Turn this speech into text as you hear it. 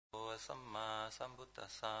Samma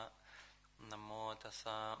Sambuddhassa. Namo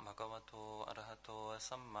tassa bhagavato arahato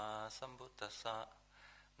samma sambuddhassa.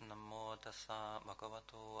 Namo tassa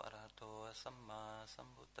bhagavato arahato samma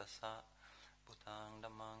sambuddhassa. Buddhaṃ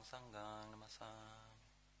Dhammāṃ Saṅghāṃ Namasāmi.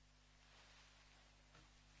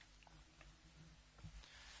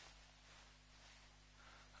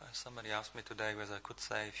 Somebody asked me today whether I could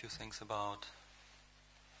say a few things about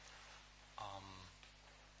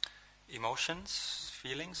emotions,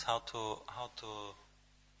 feelings, how to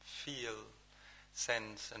feel,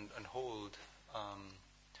 sense, and hold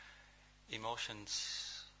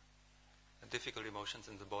emotions, difficult emotions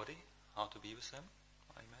in the body, how to be with them,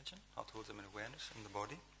 I imagine, how to hold them in awareness in the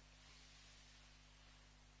body.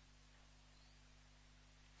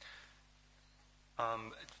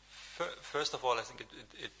 First of all, I think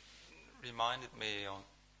it reminded me of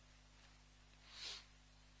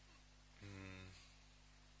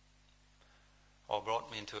or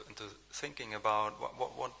brought me into thinking about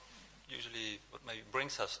what maybe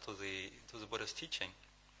brings us to the Buddha's teaching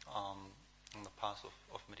on the path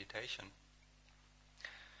of meditation.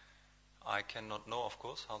 I cannot know, of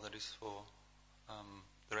course, how that is for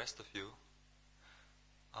the rest of you,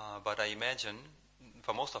 but I imagine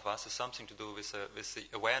for most of us it's something to do with the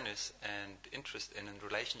awareness and interest in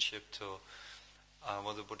relationship to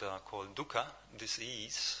what the Buddha called dukkha,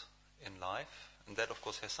 disease in life. And that, of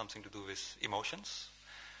course, has something to do with emotions,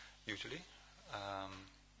 usually.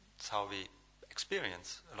 It's how we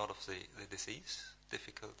experience a lot of the disease,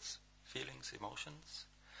 difficult feelings, emotions.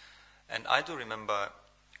 And I do remember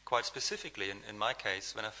quite specifically, in my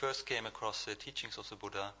case, when I first came across the teachings of the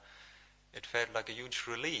Buddha, it felt like a huge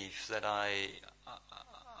relief that I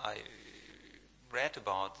read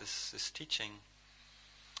about this teaching,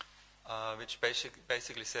 which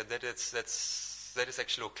basically said that that is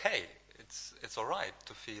actually okay. It's all right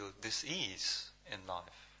to feel dis-ease in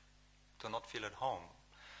life, to not feel at home,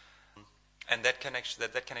 and that can actually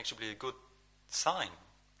be a good sign.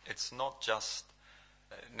 It's not just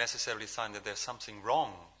necessarily a sign that there's something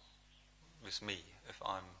wrong with me if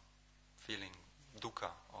I'm feeling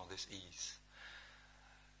dukkha or dis-ease.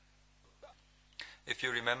 If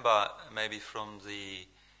you remember, maybe from the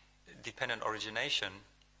dependent origination,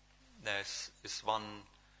 there's this one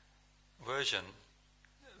version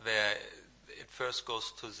where it first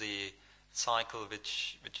goes to the cycle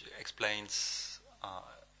which explains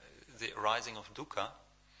the arising of dukkha,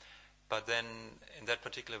 but then in that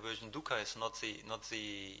particular version, dukkha is not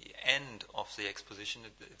the end of the exposition.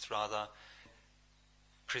 It's rather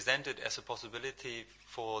presented as a possibility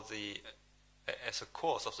as a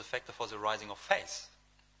cause of the factor for the arising of faith,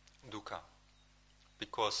 dukkha.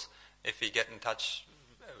 Because if we get in touch,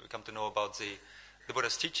 we come to know about the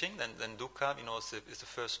Buddha's teaching, then dukkha, is the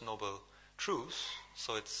first noble truth.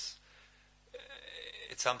 So it's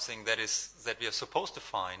something that we are supposed to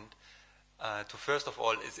find. To first of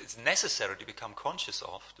all, it's necessary to become conscious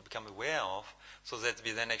of, to become aware of, so that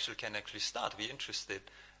we then can start to be interested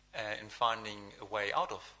in finding a way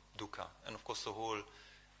out of dukkha. And of course, the whole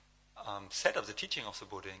set of the teaching of the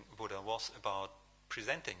Buddha was about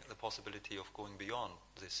presenting the possibility of going beyond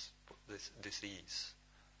this disease.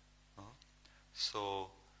 So,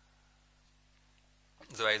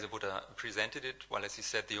 the way the Buddha presented it, well, as he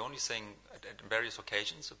said, the only thing, at various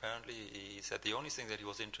occasions apparently, he said the only thing that he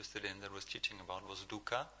was interested in, that was teaching about, was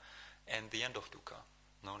dukkha and the end of dukkha.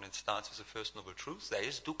 And it starts with the first noble truth. There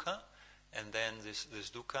is dukkha, and then this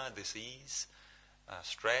dukkha, disease,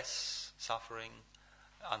 stress, suffering,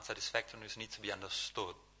 unsatisfactoriness needs to be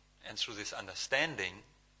understood. And through this understanding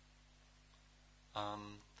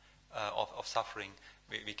of suffering,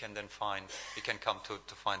 we can come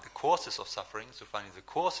to find the causes of suffering. So finding the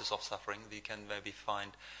causes of suffering, we can maybe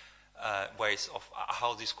find ways of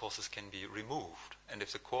how these causes can be removed. And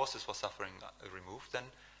if the causes for suffering are removed, then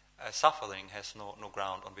suffering has no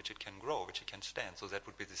ground on which it can grow, which it can stand. So that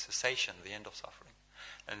would be the cessation, the end of suffering.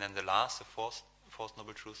 And then the fourth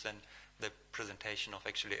noble truth, then the presentation of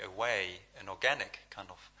actually a way, an organic kind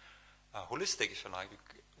of holistic, if you like,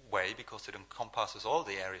 way, because it encompasses all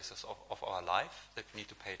the areas of our life that we need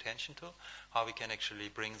to pay attention to, how we can actually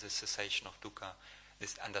bring the cessation of dukkha,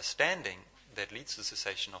 this understanding that leads to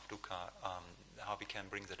cessation of dukkha, how we can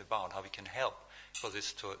bring that about, how we can help for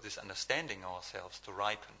this understanding ourselves to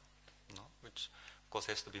ripen, which of course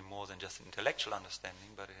has to be more than just an intellectual understanding,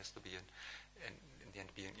 but it has to be in the end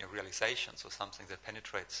being a realization, so something that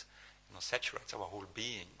penetrates, saturates our whole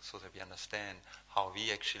being, so that we understand how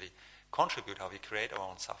we actually contribute, how we create our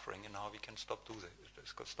own suffering, and how we can stop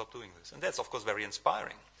doing this. And that's, of course, very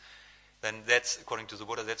inspiring. Then that's, according to the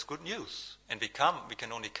Buddha, that's good news. And we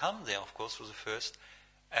can only come there, of course, through the first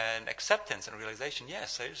and acceptance and realization,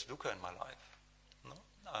 yes, there is dukkha in my life. No?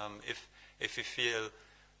 If you feel,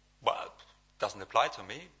 well, it doesn't apply to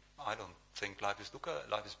me, I don't think life is dukkha,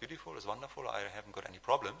 life is beautiful, it's wonderful, I haven't got any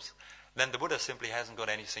problems, then the Buddha simply hasn't got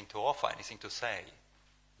anything to offer, anything to say.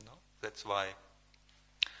 No? That's why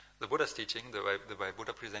the Buddha's teaching, the way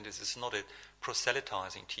Buddha presented it, is not a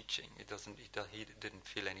proselytizing teaching. He didn't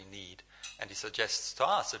feel any need. And he suggests to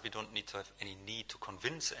us that we don't need to have any need to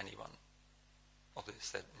convince anyone of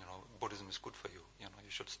this, that, Buddhism is good for you. You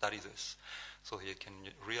should study this so you can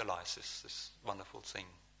realize this wonderful thing,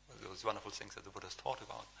 those wonderful things that the Buddha's taught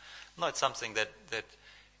about. No, it's something that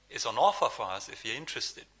is on offer for us if you're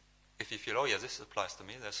interested. If you feel, oh yeah, this applies to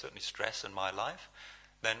me, there's certainly stress in my life,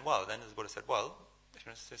 then the Buddha said, well,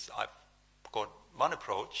 I've got one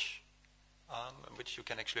approach in which you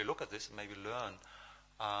can actually look at this and maybe learn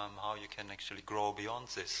how you can actually grow beyond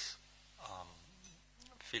this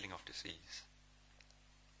feeling of disease.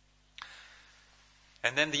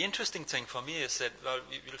 And then the interesting thing for me is that, well,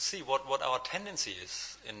 we'll see what our tendency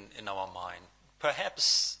is in our mind.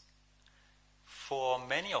 Perhaps for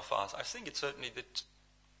many of us, I think it certainly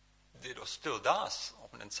did or still does,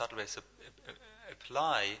 often in subtle ways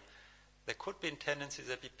apply. There could be tendencies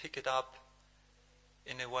that we pick it up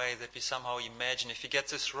in a way that we somehow imagine if you get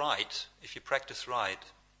this right, if you practice right,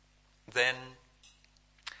 then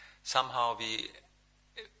somehow we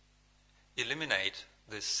eliminate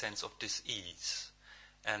this sense of dis-ease.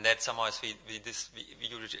 And that somehow we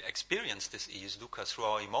usually experience dis-ease, dukkha, through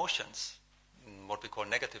our emotions, what we call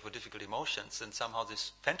negative or difficult emotions, and somehow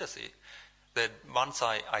this fantasy that once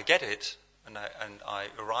I get it and I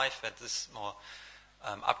arrive at this more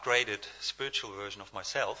upgraded spiritual version of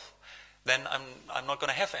myself, then I'm not going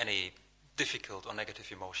to have any difficult or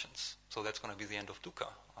negative emotions. So that's going to be the end of dukkha.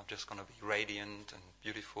 I'm just going to be radiant and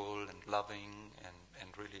beautiful and loving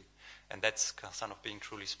and really, and that's a sign of being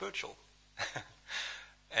truly spiritual.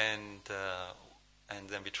 And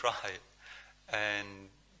then we try, and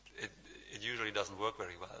it usually doesn't work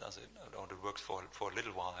very well, does it? Or it works for a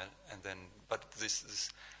little while, and then but this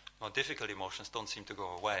more difficult emotions don't seem to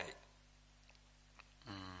go away.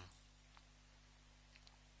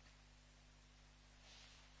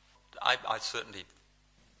 I certainly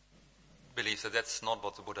believe that that's not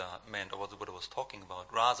what the Buddha meant or what the Buddha was talking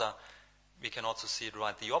about. Rather, we can also see it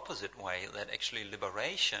right the opposite way, that actually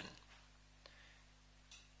liberation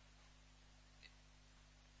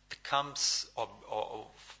becomes or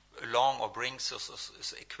along or brings us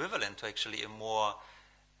is equivalent to actually a more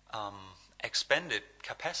expanded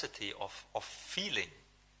capacity of feeling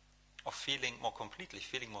more completely,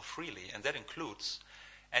 feeling more freely, and that includes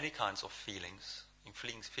any kinds of feelings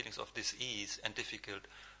of dis-ease and difficult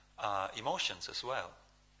emotions as well.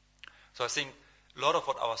 So I think a lot of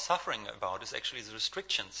what our suffering about is actually the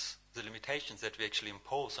restrictions, the limitations that we actually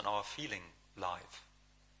impose on our feeling life.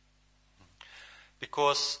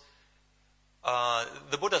 Because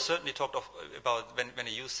the Buddha certainly talked about, when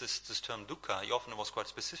he used this term dukkha, he often was quite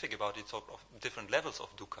specific about it. He talked of different levels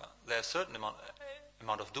of dukkha. There's a certain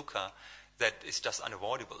amount of dukkha that is just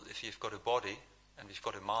unavoidable. If you've got a body and we've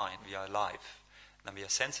got a mind, we are alive, and we are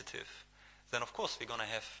sensitive, then of course we're going to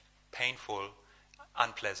have painful,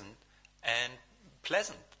 unpleasant, and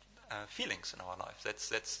pleasant feelings in our life.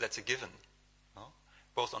 That's a given, no?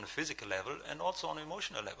 Both on a physical level and also on an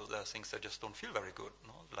emotional level. There are things that just don't feel very good,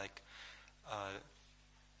 no? Like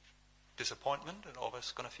disappointment, and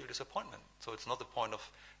always going to feel disappointment. So it's not the point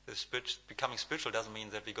of becoming spiritual. Doesn't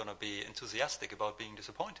mean that we're going to be enthusiastic about being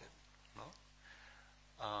disappointed. No?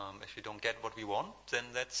 If we don't get what we want, then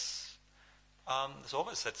that's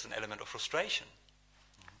an element of frustration.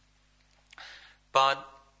 But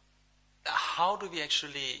how do we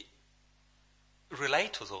actually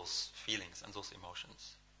relate to those feelings and those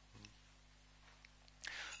emotions?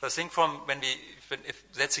 So I think if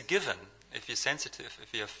that's a given, if you're sensitive,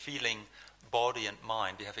 if you're feeling body and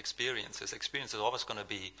mind, we have experiences. Experience is always going to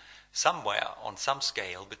be somewhere on some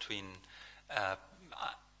scale between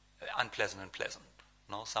unpleasant and pleasant.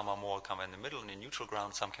 No, some are more come in the middle, in the neutral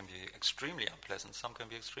ground. Some can be extremely unpleasant. Some can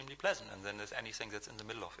be extremely pleasant. And then there's anything that's in the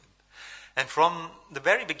middle of it. And from the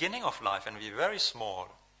very beginning of life, and we're very small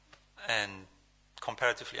and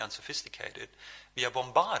comparatively unsophisticated, we are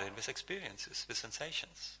bombarded with experiences, with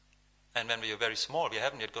sensations. And when we are very small, we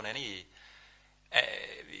haven't yet got any,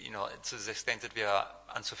 to the extent that we are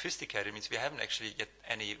unsophisticated, means we haven't actually yet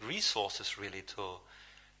any resources really to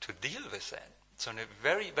deal with that. So in a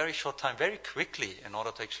very, very short time, very quickly, in order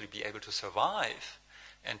to actually be able to survive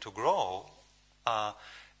and to grow,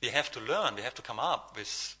 we have to learn, we have to come up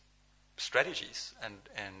with strategies and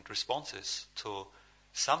responses to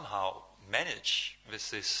somehow manage with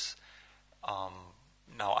this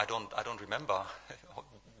now I don't remember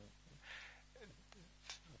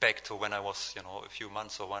back to when I was, a few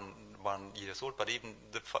months or one years old, but even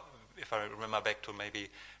if I remember back to maybe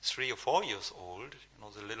 3 or 4 years old,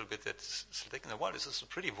 the little bit that's slick in the world, this is a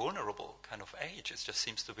pretty vulnerable kind of age. It just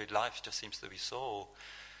seems to be, life just seems to be so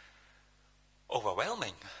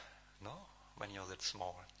overwhelming, when you're that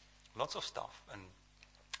small. Lots of stuff and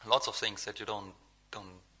lots of things that you don't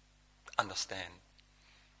understand.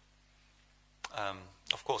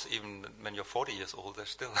 Of course, even when you're 40 years old, there's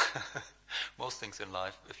still most things in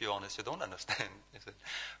life, if you're honest, you don't understand. Is it?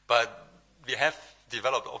 But we have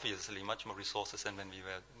developed, obviously, much more resources than when we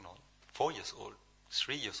were 4 years old,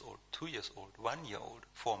 3 years old, 2 years old, 1 year old,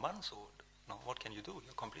 4 months old. What can you do?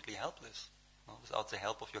 You're completely helpless. Without the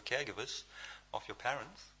help of your caregivers, of your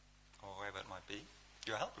parents, or whoever it might be,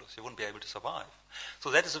 you're helpless. You wouldn't be able to survive. So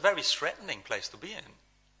that is a very threatening place to be in.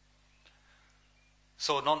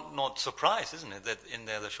 So not surprised, isn't it, that in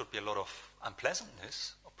there should be a lot of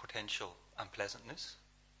unpleasantness, or potential unpleasantness,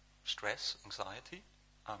 stress, anxiety.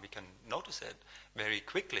 We can notice that very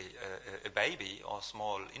quickly. A baby or a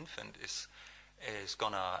small infant is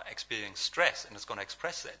going to experience stress, and it's going to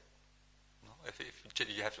express that. If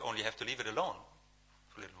you only have to leave it alone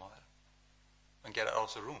for a little while and get it out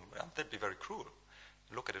of the room. That'd be very cruel.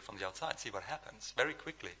 Look at it from the outside, see what happens very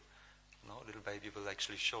quickly. A little baby will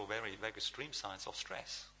actually show very, very extreme signs of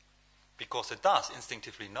stress, because it does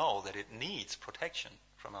instinctively know that it needs protection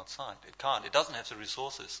from outside. It doesn't have the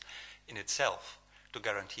resources in itself to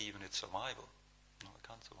guarantee even its survival. It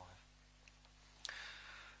can't survive.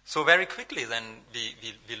 So very quickly then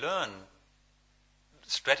we learn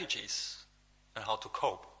strategies and how to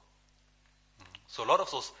cope. So a lot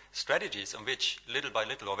of those strategies in which little by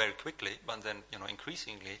little, or very quickly, but then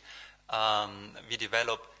increasingly, we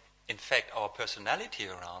develop, in fact, our personality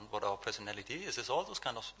around. What our personality is all those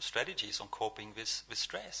kind of strategies on coping with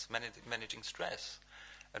stress, managing stress,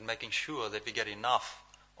 and making sure that we get enough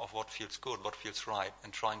of what feels good, what feels right,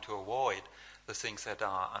 and trying to avoid the things that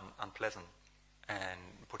are unpleasant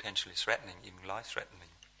and potentially threatening, even life-threatening.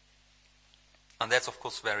 And that's, of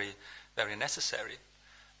course, very, very necessary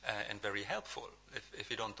and very helpful. If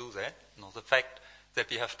we don't do that, the fact that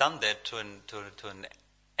we have done that to an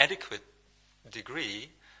adequate degree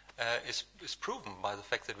is proven by the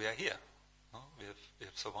fact that we are here. We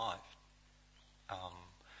have survived,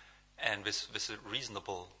 and with a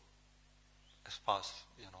reasonable, as far as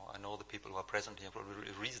I know the people who are present here,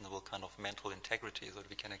 a reasonable kind of mental integrity, so that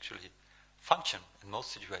we can actually function in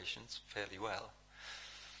most situations fairly well.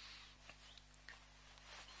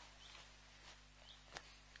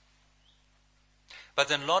 But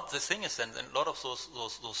then the thing is, then a lot of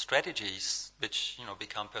those strategies, which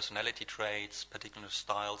become personality traits, particular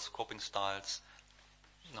styles, coping styles,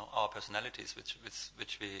 our personalities,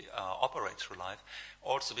 which we operate through life,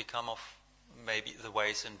 also become of maybe the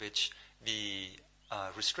ways in which we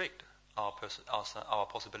restrict our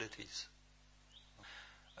possibilities,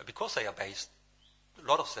 because they are based. A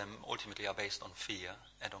lot of them ultimately are based on fear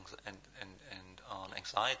and on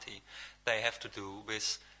anxiety. They have to do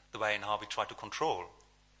with the way in how we try to control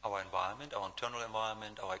our environment, our internal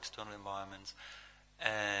environment, our external environments.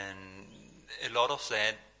 And a lot of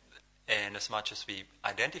that, and as much as we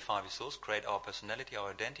identify with those, create our personality, our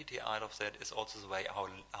identity, out of that is also the way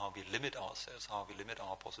how we limit ourselves, how we limit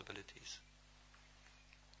our possibilities.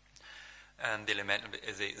 And the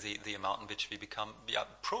amount in which we are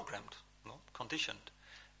programmed, conditioned.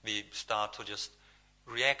 We start to just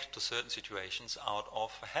react to certain situations out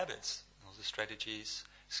of habits, the strategies,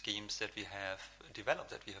 schemes that we have developed,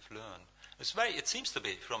 that we have learned. It seems to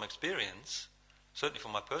be from experience, certainly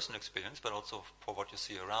from my personal experience, but also for what you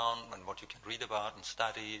see around and what you can read about in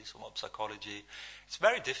studies or psychology. It's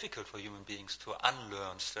very difficult for human beings to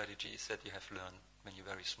unlearn strategies that you have learned when you're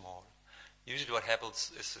very small. Usually what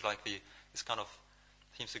happens is like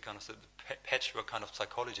seems to kind of the patchwork kind of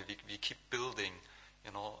psychology. We keep building,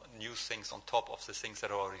 new things on top of the things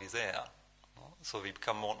that are already there. So we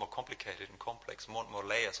become more and more complicated and complex, more and more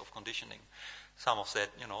layers of conditioning. Some of that,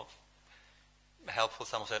 helpful,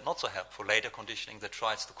 some of that not so helpful. Later conditioning that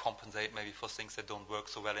tries to compensate maybe for things that don't work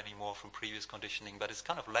so well anymore from previous conditioning. But it's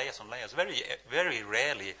kind of layers on layers. Very, very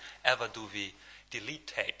rarely ever do we delete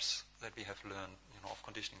tapes that we have learned, of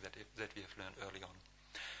conditioning that we have learned early on.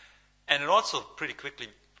 And it also pretty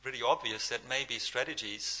obvious that maybe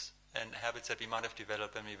strategies and habits that we might have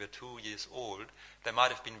developed when we were 2 years old, they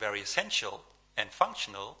might have been very essential and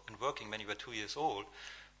functional and working when you were 2 years old,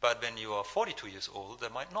 but when you are 42 years old, they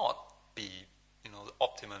might not be, the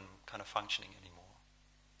optimum kind of functioning anymore.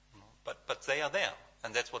 But they are there,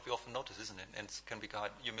 and that's what we often notice, isn't it? And it can be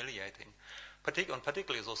quite humiliating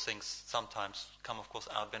Particularly those things sometimes come, of course,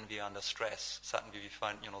 out when we are under stress. Suddenly we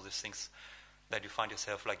find, these things that you find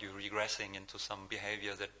yourself like you're regressing into some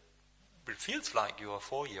behavior that feels like you're a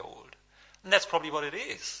 4-year-old. And that's probably what it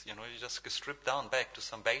is. You just strip down back to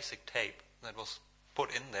some basic tape that was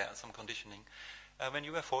put in there, some conditioning, when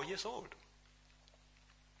you were 4 years old.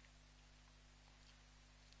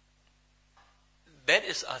 That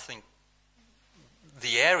is, I think,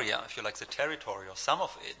 the area, if you like, the territory, or some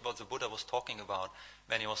of it, what the Buddha was talking about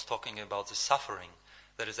when he was talking about the suffering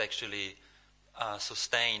that is actually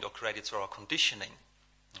sustained or created through our conditioning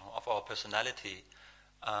of our personality,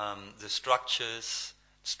 the structures,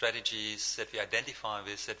 strategies that we identify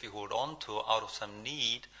with, that we hold on to out of some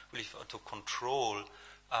need really to control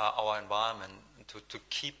our environment, to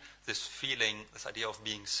keep this feeling, this idea of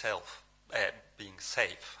being being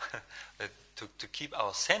safe, to keep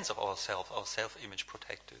our sense of ourself, our self-image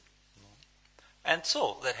protected. And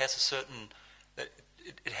so that has a certain,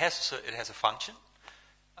 it has a function,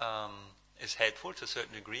 is helpful to a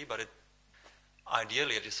certain degree, but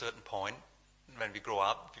ideally at a certain point, when we grow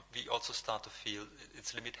up, we also start to feel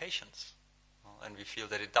its limitations, and we feel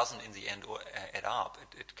that it doesn't, in the end, add up.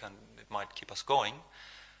 It might keep us going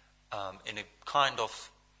in a kind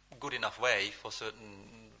of good enough way for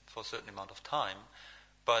a certain amount of time,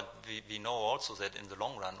 but we know also that in the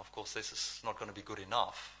long run, of course, this is not going to be good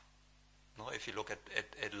enough. If you look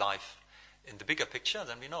at life in the bigger picture,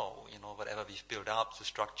 then we know, whatever we've built up, the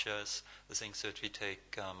structures, the things that we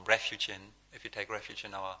take refuge in. If we take refuge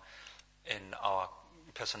in our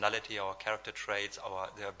personality, our character traits,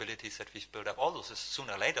 the abilities that we've built up, all those,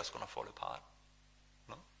 sooner or later is going to fall apart.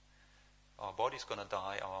 No? Our body's going to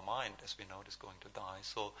die, our mind, as we know, is going to die.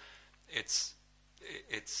 So it's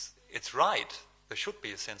right. There should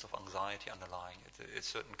be a sense of anxiety underlying it. It's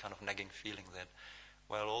a certain kind of nagging feeling that,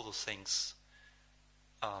 well, all those things,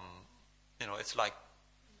 it's like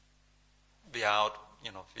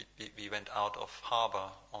we went out of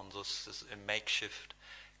harbor on this makeshift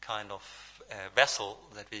kind of vessel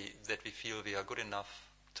that we feel we are good enough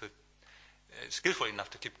to, skillful enough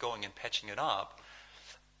to keep going and patching it up,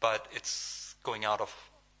 but it's going out of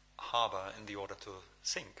harbor in the order to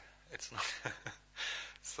sink. It's not.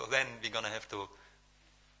 So then we're going to have to,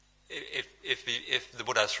 if the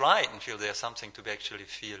Buddha is right and feel there's something to actually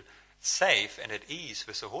feel safe and at ease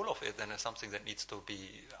with the whole of it, then there's something that needs to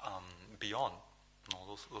be beyond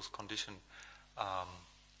those conditioned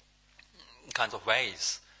kinds of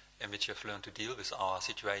ways in which we have learned to deal with our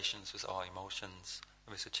situations, with our emotions,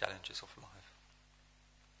 with the challenges of life.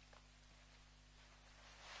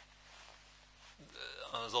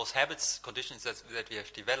 Those habits, conditions that we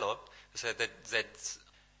have developed, that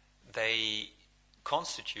they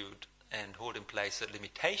constitute and hold in place the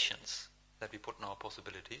limitations that we put in our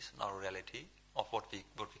possibilities, in our reality, of what we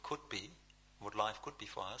could be, what life could be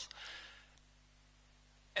for us.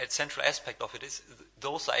 A central aspect of it is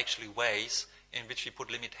those are actually ways in which we put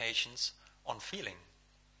limitations on feeling,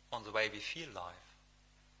 on the way we feel life.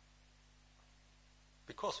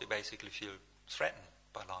 Because we basically feel threatened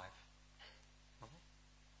by life.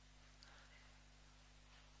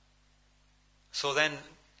 So then,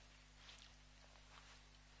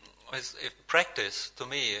 if practice to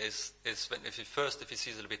me is when if we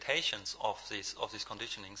see the limitations of these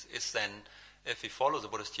conditionings, is then if we follow the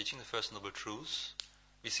Buddha's teaching, the First Noble Truths,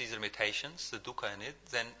 we see the limitations, the dukkha in it,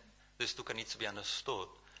 then this dukkha needs to be understood.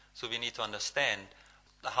 So we need to understand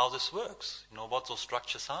how this works, what those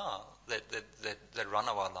structures are that run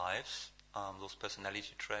our lives, those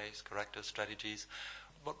personality traits, character strategies.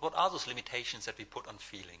 What are those limitations that we put on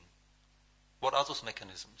feeling? What are those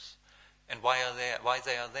mechanisms? And why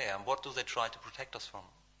they are there? And what do they try to protect us from?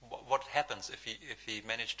 What happens if we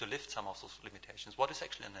manage to lift some of those limitations? What is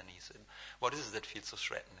actually underneath it? What is it that feels so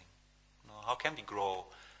threatening? How can we grow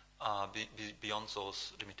beyond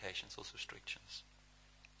those limitations, those restrictions?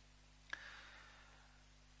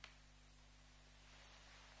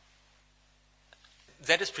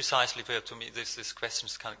 That is precisely where, to me, this question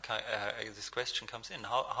comes in.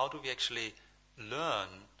 How do we actually learn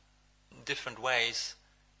different ways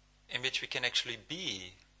in which we can actually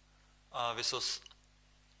be with those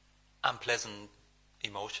unpleasant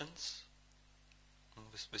emotions,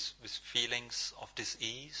 with feelings of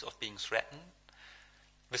dis-ease, of being threatened,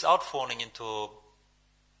 without falling into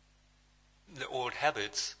the old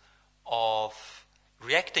habits of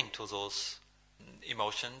reacting to those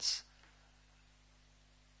emotions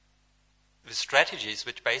with strategies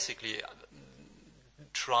which basically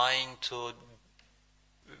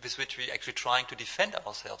with which we actually trying to defend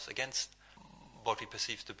ourselves against what we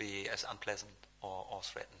perceive to be as unpleasant or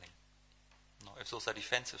threatening. If those are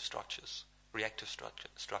defensive structures, reactive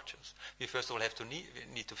structures. We first of all have to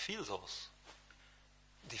need to feel those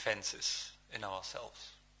defenses in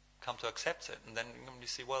ourselves, come to accept it, and then we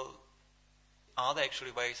see, well, are there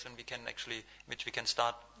actually ways in which we can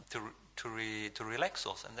start to relax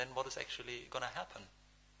those, and then what is actually going to happen?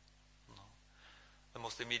 The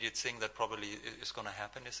most immediate thing that probably is going to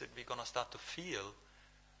happen is that we're going to start to feel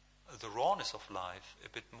the rawness of life a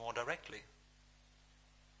bit more directly.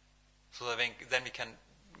 So I think then we can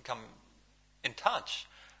come in touch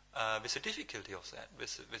with the difficulty of that,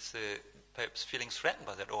 with the perhaps feeling threatened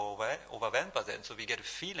by that or overwhelmed by that. And so we get a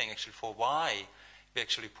feeling actually for why we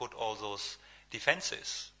actually put all those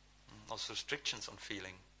defenses, those restrictions on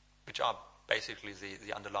feeling, which are basically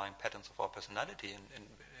the underlying patterns of our personality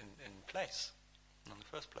in place, in the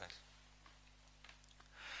first place.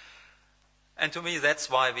 And to me, that's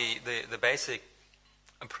why the basic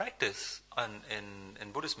practice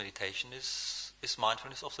in Buddhist meditation is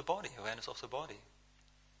mindfulness of the body, awareness of the body.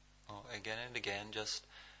 Again and again, just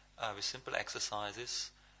with simple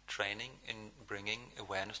exercises, training in bringing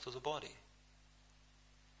awareness to the body.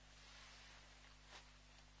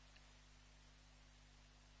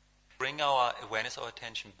 Bring our awareness, our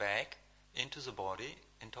attention back into the body,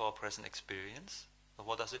 into our present experience. So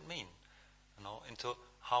what does it mean? Into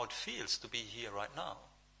how it feels to be here right now.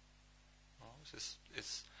 This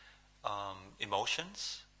is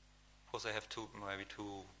emotions. Of course, they have maybe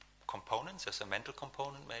two components. There's a mental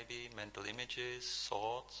component, maybe mental images,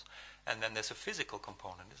 thoughts, and then there's a physical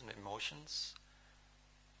component, isn't it? Emotions,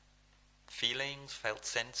 feelings, felt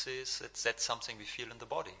senses. That's something we feel in the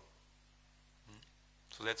body.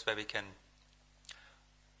 So that's where we can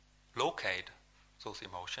locate those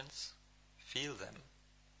emotions, feel them.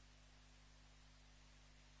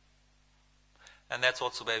 And that's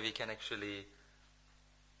also where we can actually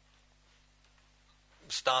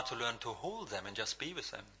start to learn to hold them and just be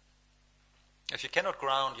with them. If you cannot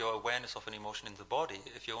ground your awareness of an emotion in the body,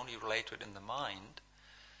 if you only relate to it in the mind,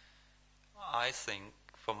 I think,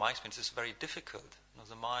 from my experience, it's very difficult.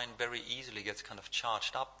 The mind very easily gets kind of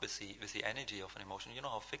charged up with the energy of an emotion. You know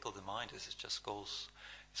how fickle the mind is. It just goes.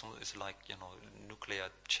 It's like nuclear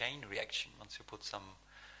chain reaction. Once you put some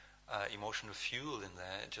emotional fuel in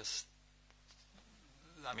there, it just.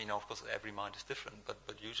 Of course, every mind is different, but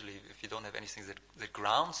usually, if you don't have anything that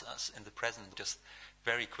grounds us in the present, just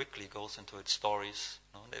very quickly goes into its stories.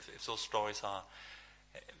 If those stories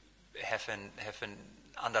have an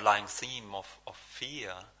underlying theme of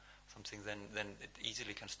fear, something, then it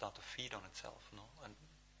easily can start to feed on itself. And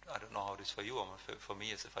I don't know how it is for you. For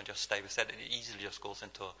me, is if I just stay with that, it easily just goes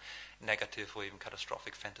into negative or even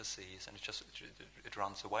catastrophic fantasies, and it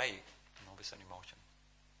runs away, with an emotion.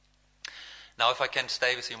 Now, if I can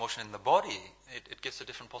stay with the emotion in the body, it gives a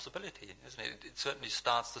different possibility, isn't it? It certainly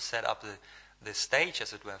starts to set up the stage,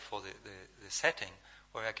 as it were, for the setting,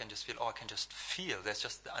 where I can just feel, I can just feel.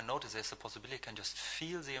 I notice there's a possibility I can just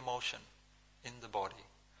feel the emotion in the body.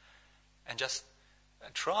 And just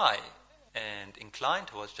try and incline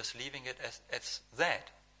towards just leaving it as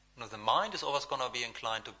that. The mind is always going to be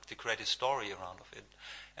inclined to create a story around of it,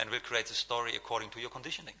 and will create a story according to your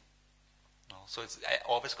conditioning. So it's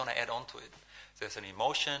always going to add on to it. There's an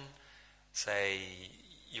emotion, say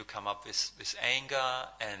you come up with anger,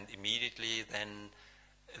 and immediately then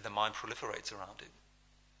the mind proliferates around it.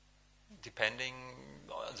 Depending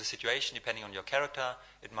on the situation, depending on your character,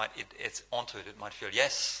 it's onto it. It might feel,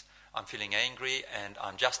 yes, I'm feeling angry and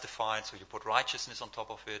I'm justified, so you put righteousness on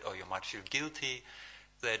top of it, or you might feel guilty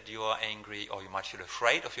that you are angry, or you might feel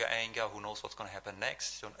afraid of your anger. Who knows what's going to happen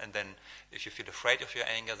next? And then if you feel afraid of your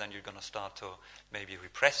anger, then you're going to start to maybe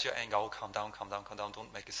repress your anger. Calm down,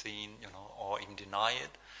 don't make a scene, or even deny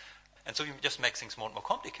it. And so you just make things more and more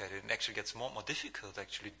complicated, and actually gets more and more difficult to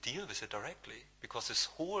actually deal with it directly, because this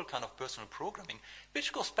whole kind of personal programming,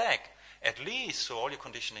 which goes back at least to all your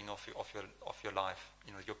conditioning of your life,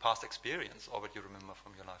 your past experience, or what you remember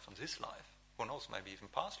from your life, from this life. Who knows? Maybe even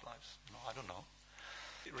past lives. I don't know.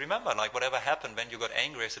 Remember, whatever happened when you got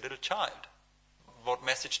angry as a little child. What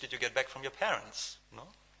message did you get back from your parents?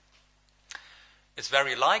 It's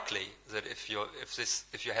very likely that if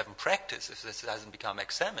you haven't practiced, if this hasn't become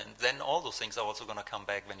examined, then all those things are also going to come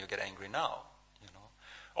back when you get angry now.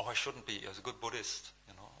 I shouldn't be, as a good Buddhist,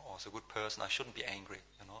 or as a good person, I shouldn't be angry.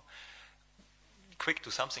 Quick,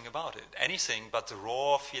 do something about it. Anything but the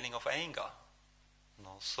raw feeling of anger.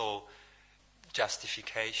 So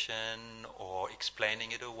justification, or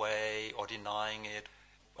explaining it away, or denying it,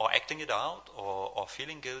 or acting it out, or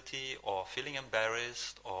feeling guilty, or feeling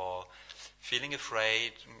embarrassed, or feeling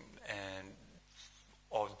afraid,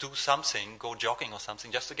 or do something, go jogging or something,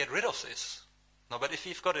 just to get rid of this. No, but if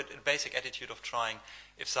you've got a basic attitude of trying,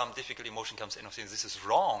 if some difficult emotion comes in, of saying this is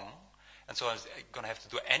wrong, and so I'm going to have to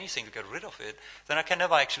do anything to get rid of it, then I can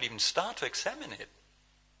never actually even start to examine it.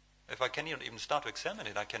 If I can even start to examine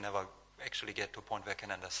it, I can never actually get to a point where I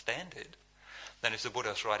can understand it. Then if the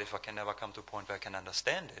Buddha is right, if I can never come to a point where I can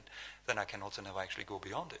understand it, then I can also never actually go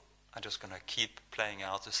beyond it. I'm just going to keep playing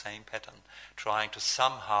out the same pattern, trying to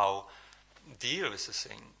somehow deal with the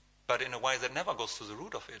thing, but in a way that never goes to the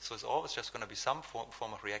root of it. So it's always just going to be some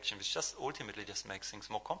form of reaction, which just ultimately just makes things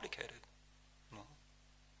more complicated. No?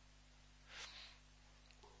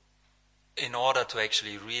 In order to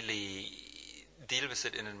actually really deal with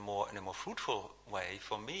it in a more fruitful way,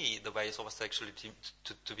 for me, the way is always actually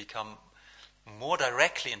to become more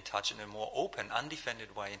directly in touch in a more open,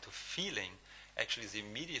 undefended way into feeling actually the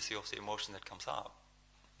immediacy of the emotion that comes up.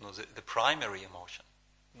 The primary emotion.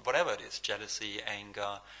 Whatever it is, jealousy,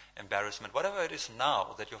 anger, embarrassment, whatever it is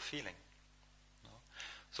now that you're feeling.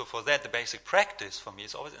 So for that, the basic practice for me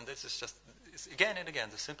is always, and this is just, again and again,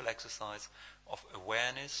 the simple exercise of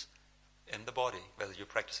awareness in the body, whether you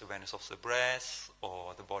practice awareness of the breath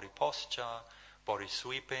or the body posture, body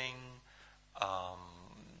sweeping,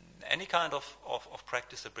 any kind of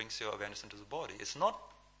practice that brings your awareness into the body. It's not,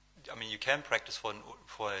 you can practice for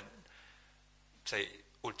say,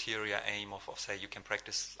 ulterior aim of say, you can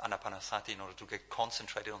practice anapanasati in order to get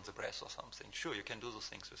concentrated on the breath or something. Sure, you can do those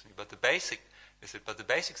things with me, but the basic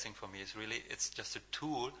thing for me is really, it's just a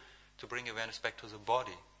tool to bring awareness back to the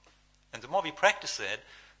body. And the more we practice that,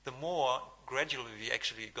 the more gradually we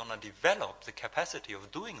actually going to develop the capacity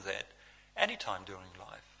of doing that anytime during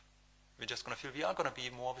life. We're just going to feel we are going to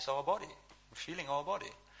be more with our body, feeling our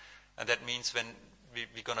body. And that means when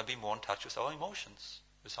we're going to be more in touch with our emotions,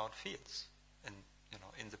 with how it feels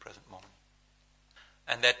in the present moment.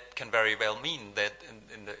 And that can very well mean that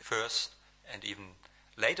in the first and even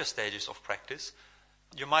later stages of practice,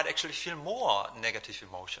 you might actually feel more negative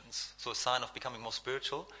emotions. So a sign of becoming more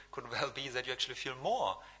spiritual could well be that you actually feel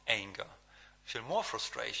more anger, feel more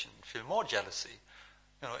frustration, feel more jealousy.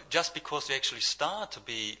 Just because you actually start to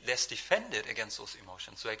be less defended against those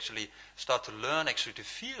emotions, so actually start to learn actually to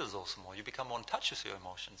feel those more. You become more in touch with your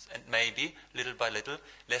emotions, and maybe little by little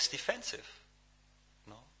less defensive.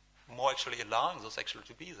 More actually allowing those actually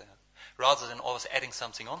to be there, rather than always adding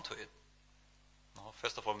something onto it.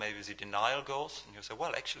 First of all, maybe the denial goes, and you say,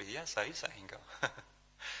 well, actually, yes, there is anger.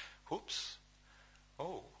 Oops.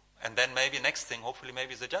 Oh. And then maybe next thing, hopefully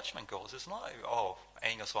maybe the judgment goes. It's not,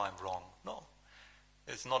 anger, so I'm wrong. No.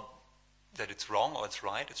 It's not that it's wrong or it's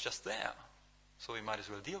right, it's just there. So we might as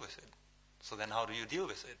well deal with it. So then how do you deal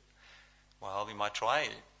with it? Well, we might try,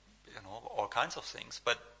 all kinds of things.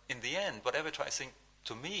 But in the end, whatever I think,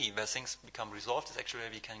 to me, where things become resolved is actually where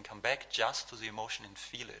we can come back just to the emotion and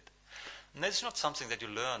feel it. And that's not something that you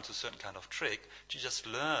learn through a certain kind of trick. You just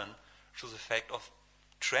learn through the fact of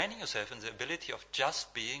training yourself in the ability of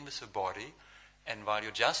just being with the body, and while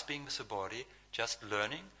you're just being with the body, just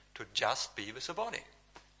learning to just be with the body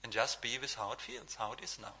and just be with how it feels, how it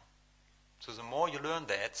is now. So the more you learn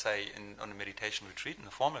that, say, on a meditation retreat, in a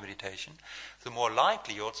formal meditation, the more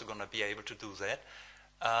likely you're also going to be able to do that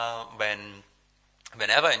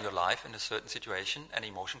whenever in your life, in a certain situation, an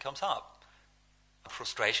emotion comes up. A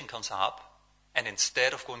frustration comes up, and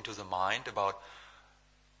instead of going to the mind about,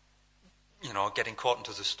 getting caught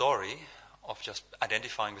into the story of just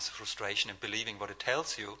identifying with the frustration and believing what it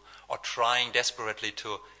tells you, or trying desperately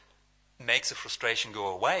to make the frustration go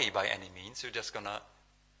away by any means, you're just going to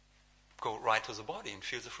go right to the body and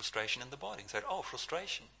feel the frustration in the body and say, oh,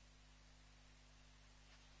 frustration.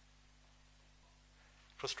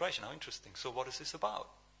 Frustration, how interesting. So what is this about?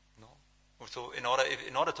 So in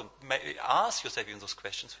order to ask yourself even those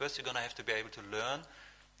questions, first you're going to have to be able to learn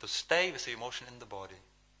to stay with the emotion in the body.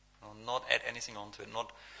 Not add anything onto it,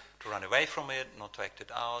 not to run away from it, not to act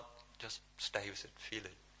it out, just stay with it, feel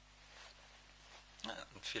it.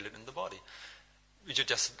 And feel it in the body. You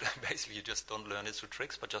just don't learn it through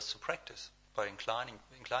tricks, but just through practice, by inclining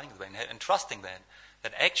the way and trusting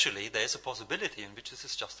that actually there is a possibility in which this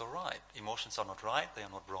is just all right. Emotions are not right, they are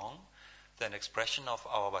not wrong. They're an expression of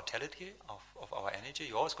our vitality, of our energy.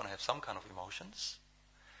 You're always going to have some kind of emotions.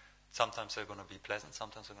 Sometimes they're going to be pleasant,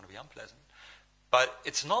 sometimes they're going to be unpleasant. But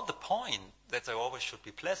it's not the point that they always should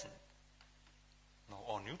be pleasant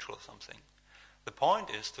or neutral or something. The point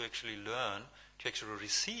is to actually learn to actually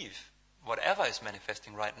receive whatever is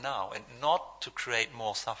manifesting right now and not to create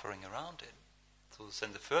more suffering around it. So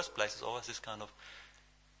in the first place, it's always this kind of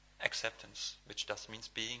acceptance, which just means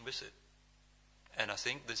being with it. And I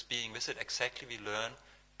think this being with it, exactly we learn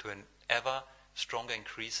to an ever stronger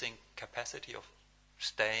increasing capacity of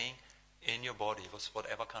staying in your body,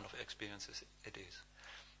 whatever kind of experiences it is.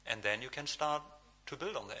 And then you can start to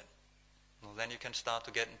build on that. Then you can start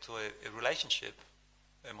to get into a relationship,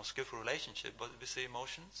 a more skillful relationship with the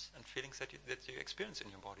emotions and feelings that you experience in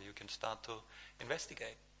your body. You can start to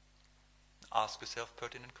investigate, ask yourself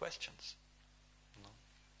pertinent questions.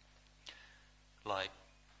 Like,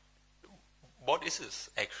 what is this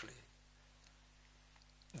actually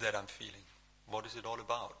that I'm feeling? What is it all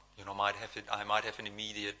about? I might have an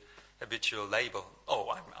immediate habitual label.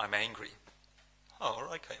 Oh, I'm angry. Oh,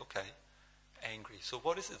 okay. Angry. So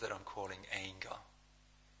what is it that I'm calling anger?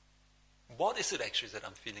 What is it actually that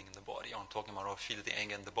I'm feeling in the body? I'm talking about, I feel the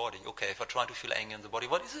anger in the body. Okay, if I try to feel anger in the body,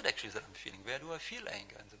 what is it actually that I'm feeling? Where do I feel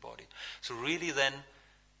anger in the body? So really then,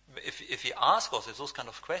 if we ask ourselves those kind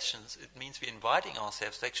of questions, it means we're inviting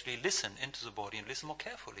ourselves to actually listen into the body and listen more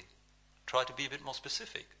carefully. Try to be a bit more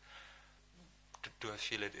specific. Do I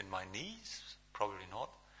feel it in my knees? Probably not.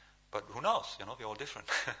 But who knows? We're all different.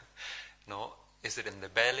 Is it in the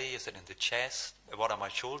belly? Is it in the chest? What are my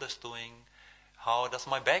shoulders doing? How does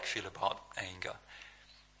my back feel about anger?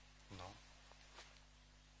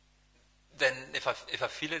 Then if I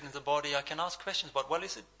feel it in the body, I can ask questions about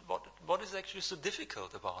what is actually so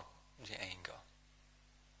difficult about the anger?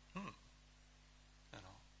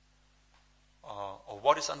 Or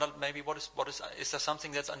what is is there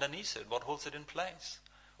something that's underneath it? What holds it in place?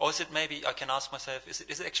 Or is it maybe, I can ask myself, is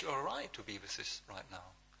it actually all right to be with this right now?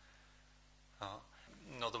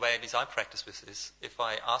 The way at least I practice with this, if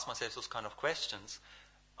I ask myself those kind of questions,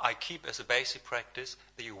 I keep as a basic practice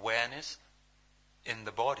the awareness in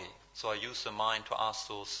the body. So I use the mind to ask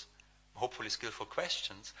those hopefully skillful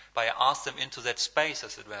questions, but I ask them into that space,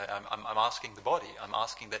 as it were. I'm asking the body. I'm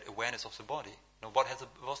asking that awareness of the body. What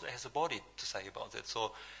has the body to say about it?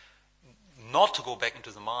 So not to go back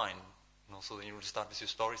into the mind. So then you will start with your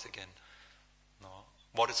stories again.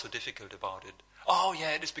 What is so difficult about it? Oh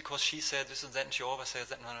yeah, it is because she said this and that, and she always says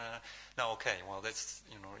that. No, okay. Well, that's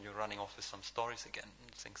you're running off with some stories again,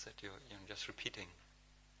 things that you're just repeating.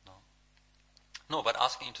 No, but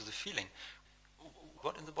asking into the feeling.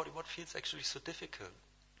 What in the body? What feels actually so difficult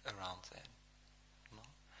around that?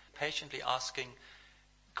 Patiently asking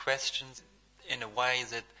questions in a way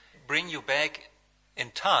that bring you back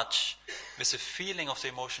in touch with the feeling of the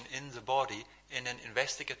emotion in the body in an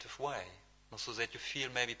investigative way. So that you feel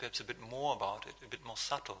maybe perhaps a bit more about it, a bit more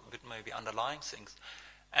subtle, a bit maybe underlying things,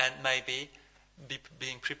 and maybe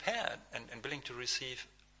being prepared and willing to receive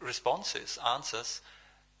responses, answers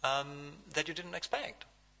that you didn't expect.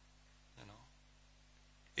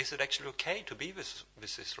 Is it actually okay to be with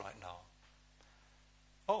this right now?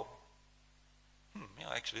 Oh, yeah,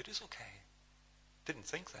 actually it is okay. Didn't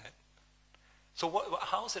think that. So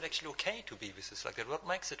how is it actually okay to be with this like that? What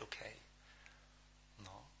makes it okay?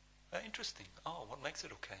 Interesting. Oh, what makes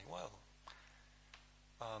it okay? Well,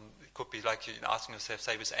 it could be like you asking yourself,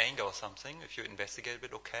 say with anger or something, if you investigate a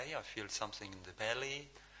bit, okay, I feel something in the belly,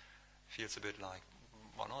 feels a bit like,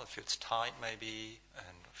 it feels tight maybe,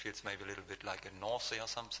 and feels maybe a little bit like a nausea or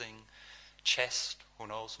something, chest, who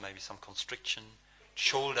knows, maybe some constriction,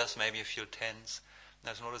 shoulders, maybe you feel tense.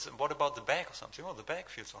 What about the back or something? Oh, the back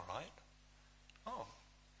feels all right. Oh.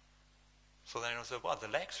 So then you say, the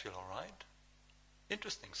legs feel all right.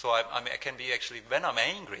 Interesting. So I can be actually, when I'm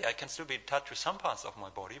angry, I can still be in touch with some parts of my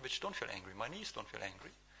body which don't feel angry. My knees don't feel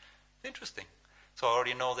angry. Interesting. So I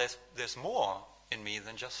already know there's more in me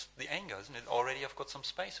than just the anger, isn't it? Already I've got some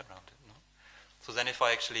space around it. So then if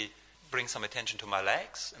I actually bring some attention to my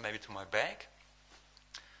legs and maybe to my back,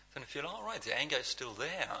 then I feel, all right, the anger is still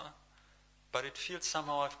there, but it feels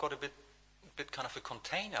somehow I've got a bit kind of a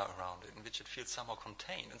container around it in which it feels somehow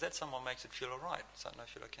contained. And that somehow makes it feel all right. So I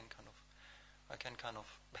feel I can kind of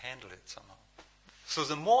handle it somehow. So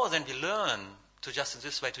the more then we learn to just in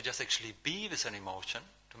this way, to just actually be with an emotion,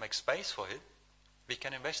 to make space for it, we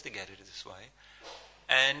can investigate it this way.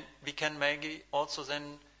 And we can maybe also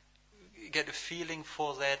then get a feeling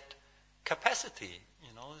for that capacity,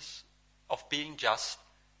 of being just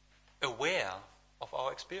aware of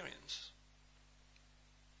our experience.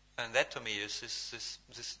 And that to me is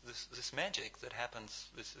this magic that happens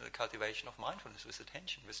with the cultivation of mindfulness, with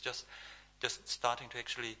attention, with just starting to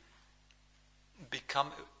actually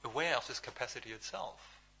become aware of this capacity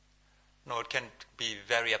itself. It can be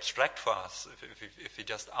very abstract for us if we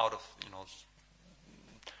just out of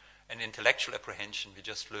an intellectual apprehension, we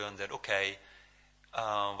just learn that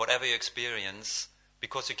whatever you experience,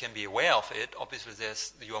 because you can be aware of it, obviously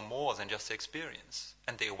you are more than just the experience,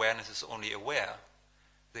 and the awareness is only aware.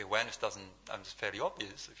 The awareness it's fairly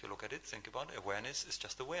obvious if you look at it, think about it. Awareness is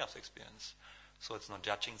just aware of the experience. So it's not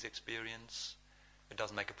judging the experience. It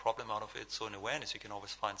doesn't make a problem out of it. So in awareness you can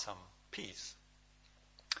always find some peace.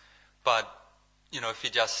 But, if we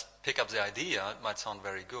just pick up the idea, it might sound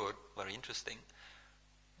very good, very interesting,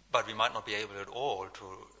 but we might not be able at all to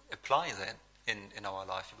apply that in our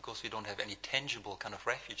life because we don't have any tangible kind of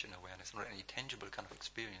refuge in awareness, not any tangible kind of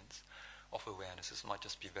experience of awareness. It might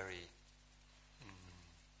just be very,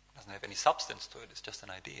 doesn't have any substance to it, it's just an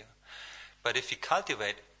idea. But if we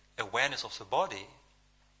cultivate awareness of the body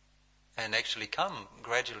and actually come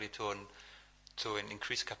gradually to an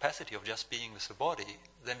increased capacity of just being with the body,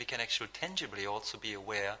 then we can actually tangibly also be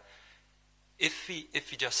aware. If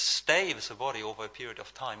we just stay with the body over a period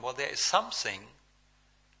of time, well, there is something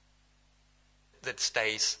that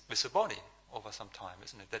stays with the body over some time,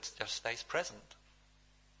 isn't it? That just stays present.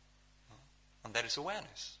 And that is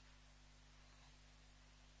awareness.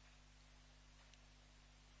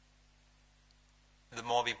 The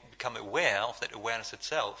more we become aware of that awareness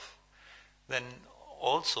itself, then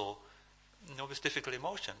also, with difficult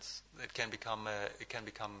emotions, it can become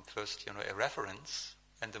first, a reference,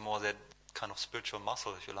 and the more that kind of spiritual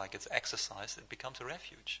muscle, if you like, it's exercised, it becomes a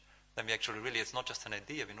refuge. Then we actually really, it's not just an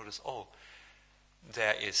idea. We notice,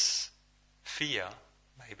 there is fear,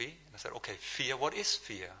 maybe. And I said, okay, fear, what is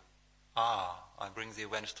fear? I bring the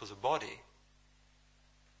awareness to the body.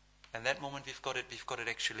 And that moment we've got it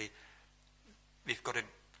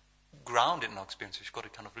grounded in our experience. We've got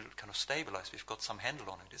it kind of stabilized. We've got some handle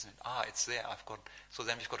on it, isn't it? It's there. So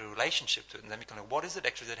then we've got a relationship to it. And then we can, what is it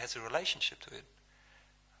actually that has a relationship to it?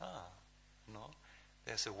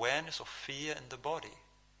 There's awareness of fear in the body.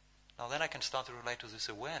 Now then I can start to relate to this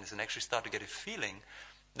awareness and actually start to get a feeling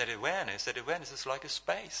that awareness is like a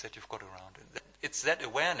space that you've got around it. It's that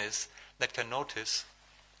awareness that can notice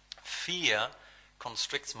fear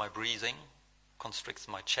constricts my breathing, constricts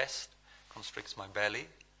my chest, constricts my belly.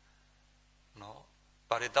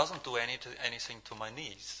 But it doesn't do anything to my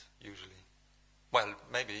knees, usually. Well,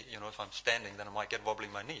 maybe, if I'm standing, then I might get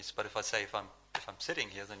wobbling my knees. But if I'm sitting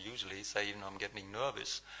here, then usually, I'm getting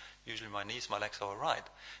nervous, usually my knees, my legs are all right.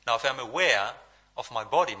 Now, if I'm aware of my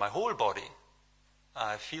body, my whole body,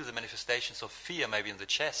 I feel the manifestations of fear maybe in the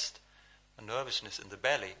chest, a nervousness in the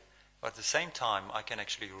belly, but at the same time, I can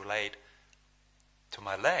actually relate to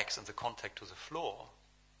my legs and the contact to the floor.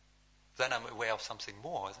 Then I'm aware of something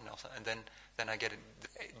more, and then I get a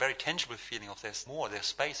very tangible feeling of there's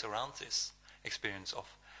space around this experience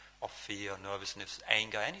of fear, nervousness,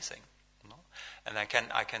 anger, anything. And I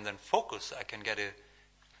can then focus. I can get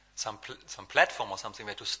some platform or something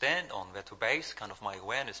where to stand on, where to base kind of my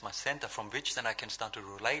awareness, my center, from which then I can start to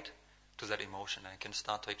relate to that emotion. I can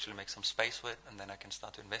start to actually make some space for it, and then I can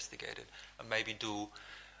start to investigate it and maybe do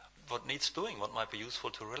what needs doing, what might be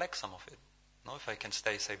useful to relax some of it. If I can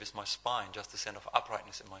stay, say, with my spine, just a sense of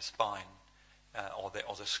uprightness in my spine, or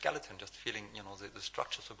the skeleton, just feeling, the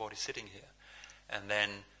structures of the body sitting here, and then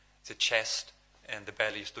the chest and the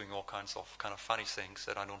belly is doing all kinds of kind of funny things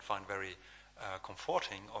that I don't find very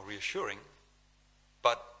comforting or reassuring,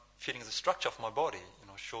 but feeling the structure of my body,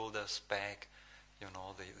 shoulders, back,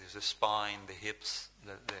 the spine, the hips,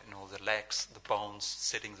 the legs, the bones,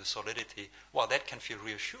 sitting, the solidity. Well, that can feel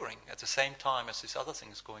reassuring at the same time as this other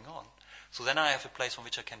thing is going on. So then I have a place from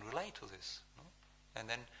which I can relate to this, and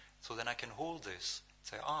then I can hold this,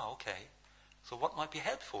 say, okay. So what might be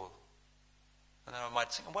helpful? And then I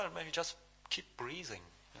might think, well, maybe just keep breathing.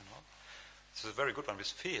 This is a very good one with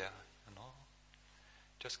fear.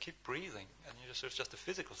 Just keep breathing, and it's just a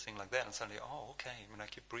physical thing like that, and suddenly, okay, when I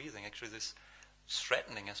keep breathing, actually this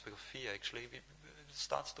threatening aspect of fear actually it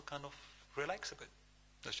starts to kind of relax a bit.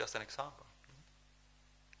 That's just an example.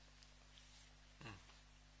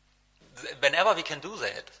 Whenever we can do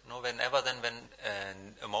that, when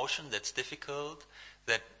an emotion that's difficult,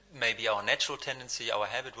 that maybe our natural tendency, our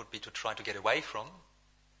habit would be to try to get away from,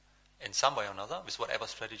 in some way or another, with whatever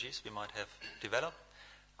strategies we might have developed,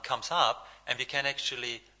 comes up, and we can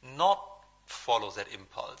actually not follow that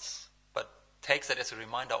impulse, but take that as a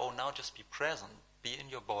reminder, now just be present, be in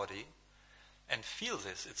your body, and feel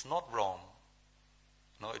this. It's not wrong.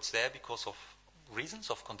 It's there because of reasons,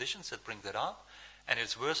 of conditions that bring that up, and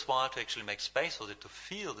it's worthwhile to actually make space for it, to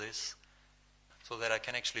feel this, so that I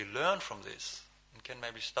can actually learn from this, and can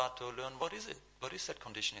maybe start to learn what is it? What is that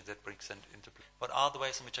conditioning that brings it into play? What are the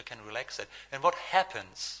ways in which I can relax it? And what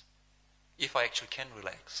happens if I actually can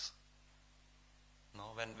relax?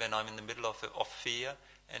 When I'm in the middle of fear,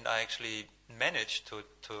 and I actually manage to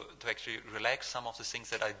actually relax some of the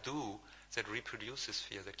things that I do that reproduce this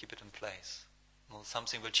fear, that keep it in place.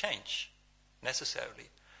 Something will change necessarily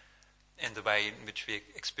in the way in which we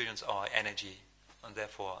experience our energy, and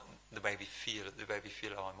therefore the way we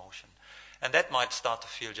feel our emotion. And that might start to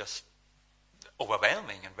feel just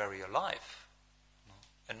overwhelming and very alive.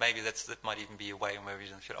 And maybe that might even be a way where we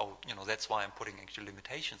feel, oh, that's why I'm putting actual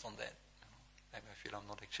limitations on that. Maybe I feel I'm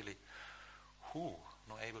not actually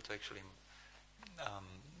not able to actually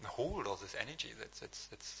hold all this energy that's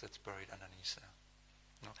buried underneath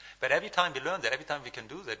there. But every time we learn that, every time we can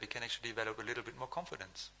do that, we can actually develop a little bit more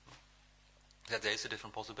confidence. That there is a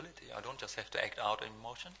different possibility. I don't just have to act out an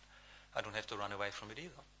emotion. I don't have to run away from it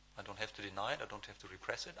either. I don't have to deny it. I don't have to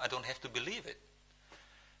repress it. I don't have to believe it.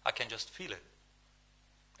 I can just feel it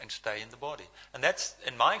and stay in the body. And that's,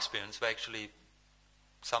 in my experience, where actually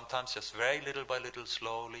sometimes just very little by little,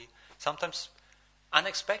 slowly, sometimes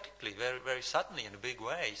unexpectedly, very, very suddenly, in a big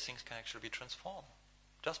way, things can actually be transformed.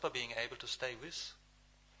 Just by being able to stay with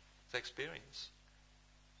the experience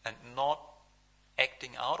and not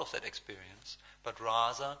acting out of that experience, but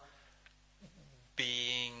rather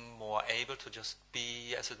being more able to just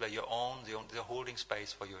be, as it were, the holding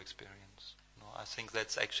space for your experience. I think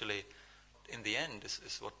that's actually, in the end,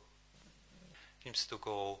 is what seems to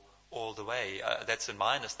go all the way. That's in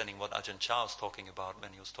my understanding what Ajahn Chah was talking about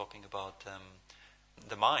when he was talking about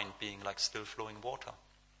the mind being like still flowing water.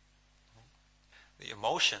 The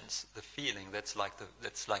emotions, the feeling, that's like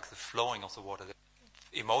the flowing of the water.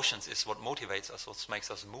 The emotions is what motivates us, what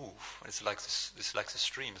makes us move. It's like the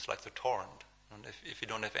stream, it's like the torrent. And if you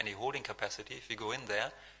don't have any holding capacity, if you go in there,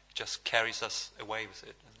 it just carries us away with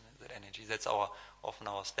it. That energy. That's often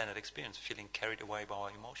our standard experience, feeling carried away by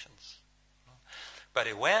our emotions. But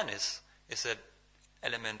awareness is that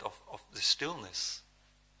element of the stillness,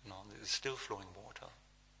 the still flowing water.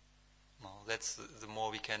 That's the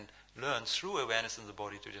more we can learn through awareness in the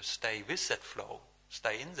body to just stay with that flow,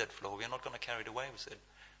 stay in that flow. We are not going to carry it away with it.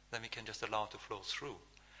 Then we can just allow it to flow through.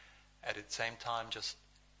 At the same time, just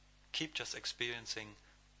keep just experiencing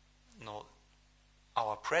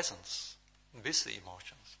our presence with the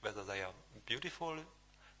emotions, whether they are beautiful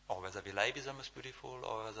or whether we label them as beautiful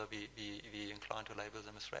or whether we incline to label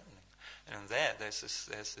them as threatening. And there's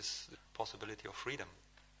this possibility of freedom,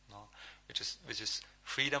 which is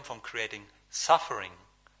freedom from creating suffering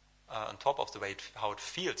on top of the way how it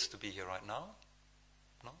feels to be here right now.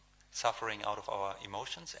 Suffering out of our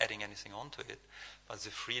emotions, adding anything onto it, but the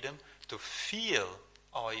freedom to feel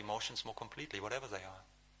our emotions more completely, whatever they are.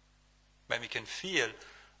 When we can feel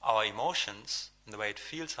our emotions and the way it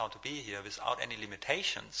feels how to be here without any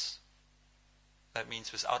limitations, that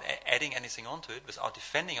means without adding anything onto it, without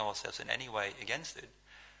defending ourselves in any way against it,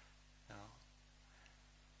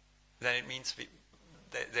 then it means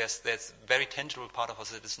there's a very tangible part of us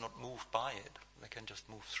that is not moved by it. They can just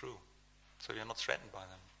move through. So we are not threatened by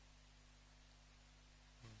them.